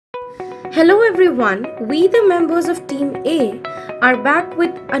Hello everyone, we the members of Team A are back with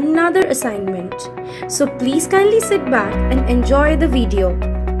another assignment. So please kindly sit back and enjoy the video.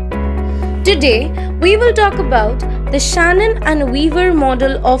 Today we will talk about the Shannon and Weaver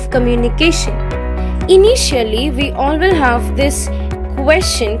model of communication. Initially we all will have this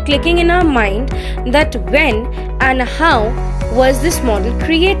question clicking in our mind that when and how was this model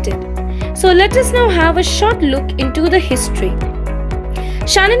created. So let us now have a short look into the history.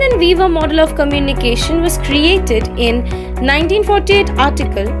 Shannon and Weaver model of communication was created in 1948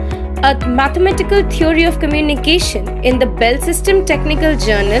 article, A Mathematical Theory of Communication in the Bell System Technical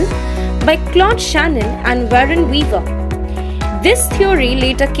Journal by Claude Shannon and Warren Weaver. This theory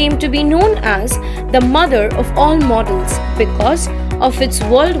later came to be known as the mother of all models because of its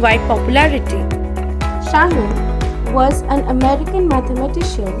worldwide popularity. Shannon was an American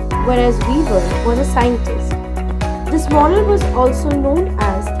mathematician, whereas Weaver was a scientist. This model was also known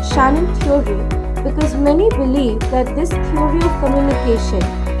as Shannon theory because many believe that this theory of communication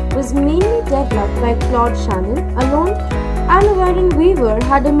was mainly developed by Claude Shannon alone and Warren Weaver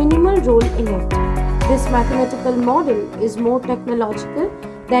had a minimal role in it. This mathematical model is more technological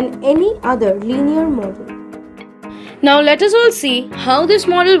than any other linear model. Now let us all see how this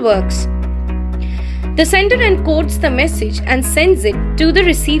model works. The sender encodes the message and sends it to the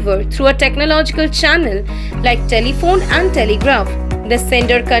receiver through a technological channel like telephone and telegraph. The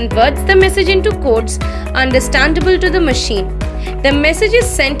sender converts the message into codes understandable to the machine. The message is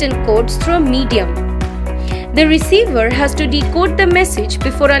sent in codes through a medium. The receiver has to decode the message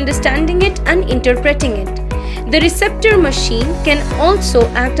before understanding it and interpreting it. The receptor machine can also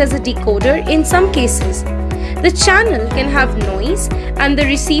act as a decoder in some cases. The channel can have noise and the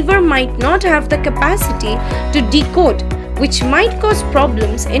receiver might not have the capacity to decode, which might cause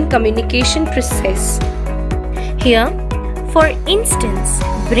problems in communication process. Here, for instance,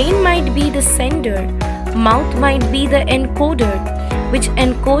 brain might be the sender, mouth might be the encoder, which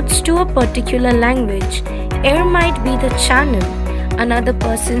encodes to a particular language, ear might be the channel, another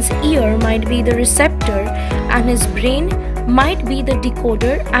person's ear might be the receptor, and his brain might be the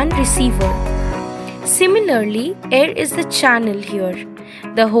decoder and receiver. Similarly, air is the channel here.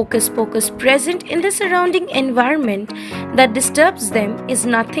 The hocus pocus present in the surrounding environment that disturbs them is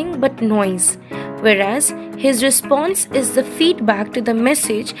nothing but noise, whereas his response is the feedback to the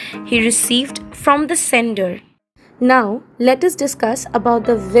message he received from the sender. Now, let us discuss about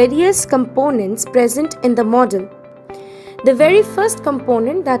the various components present in the model. The very first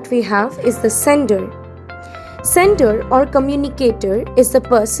component that we have is the sender. Sender or communicator is the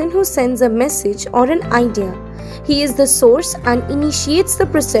person who sends a message or an idea. He is the source and initiates the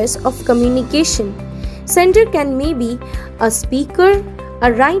process of communication. Sender can maybe a speaker,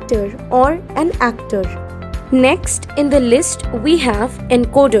 a writer, or an actor. Next in the list we have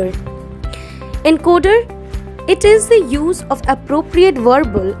encoder. Encoder, it is the use of appropriate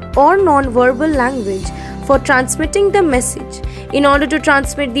verbal or non-verbal language for transmitting the message. In order to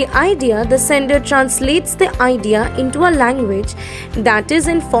transmit the idea, the sender translates the idea into a language that is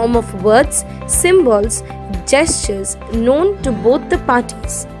in form of words, symbols, gestures known to both the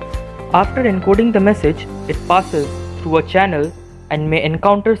parties. After encoding the message, it passes through a channel and may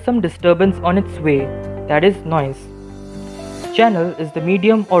encounter some disturbance on its way, that is noise. Channel is the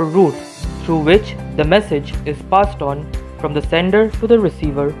medium or route through which the message is passed on from the sender to the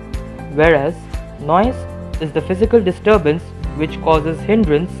receiver, whereas noise is the physical disturbance which causes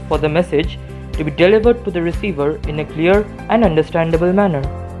hindrance for the message to be delivered to the receiver in a clear and understandable manner.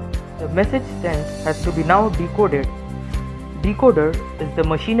 The message sent has to be now decoded. Decoder is the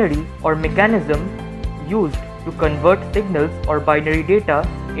machinery or mechanism used to convert signals or binary data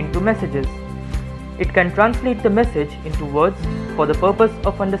into messages. It can translate the message into words for the purpose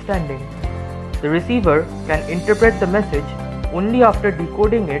of understanding. The receiver can interpret the message only after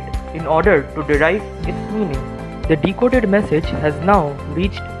decoding it in order to derive its meaning. The decoded message has now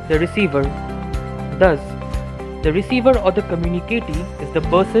reached the receiver. Thus, the receiver or the communicatee is the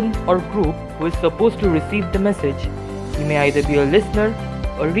person or group who is supposed to receive the message. He may either be a listener,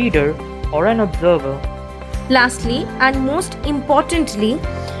 a reader, or an observer. Lastly and most importantly,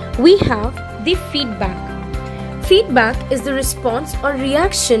 we have the feedback. Feedback is the response or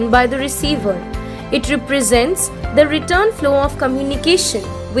reaction by the receiver. It represents the return flow of communication.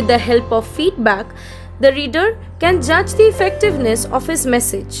 With the help of feedback, the reader can judge the effectiveness of his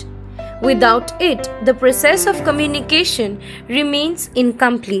message. Without it, the process of communication remains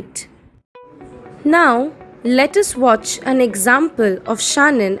incomplete. Now, let us watch an example of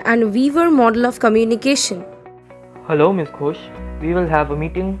Shannon and Weaver model of communication. Hello, Ms. Ghosh. We will have a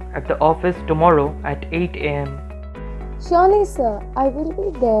meeting at the office tomorrow at 8 a.m. Surely, sir, I will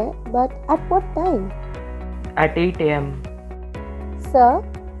be there, but at what time? At 8 am. Sir,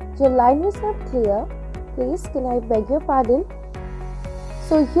 your line was not clear. Please, can I beg your pardon?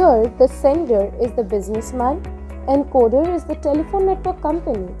 So here, the sender is the businessman, encoder is the telephone network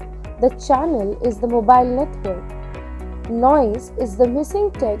company, the channel is the mobile network. Noise is the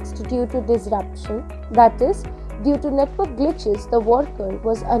missing text due to disruption, that is, due to network glitches, the worker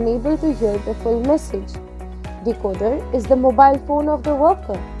was unable to hear the full message. Decoder is the mobile phone of the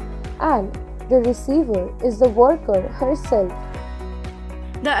worker, and the receiver is the worker herself.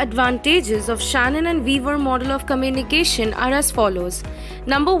 The advantages of Shannon and Weaver model of communication are as follows.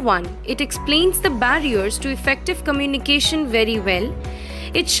 Number 1. It explains the barriers to effective communication very well.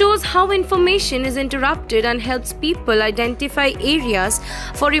 It shows how information is interrupted and helps people identify areas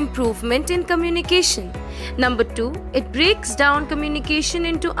for improvement in communication. Number 2. It breaks down communication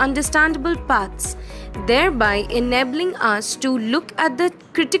into understandable paths, thereby enabling us to look at the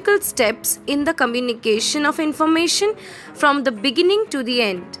critical steps in the communication of information from the beginning to the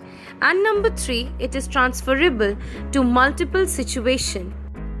end. And number 3. It is transferable to multiple situations.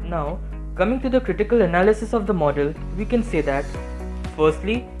 Now, coming to the critical analysis of the model, we can say that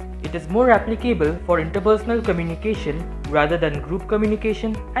firstly, it is more applicable for interpersonal communication rather than group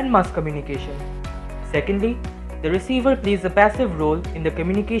communication and mass communication. Secondly, the receiver plays a passive role in the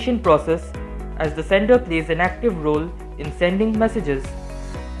communication process as the sender plays an active role in sending messages.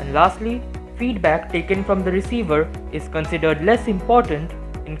 And lastly, feedback taken from the receiver is considered less important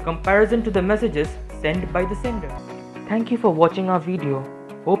in comparison to the messages sent by the sender. Thank you for watching our video.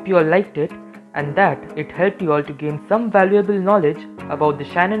 Hope you all liked it and that it helped you all to gain some valuable knowledge about the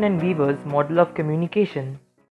Shannon and Weaver's model of communication.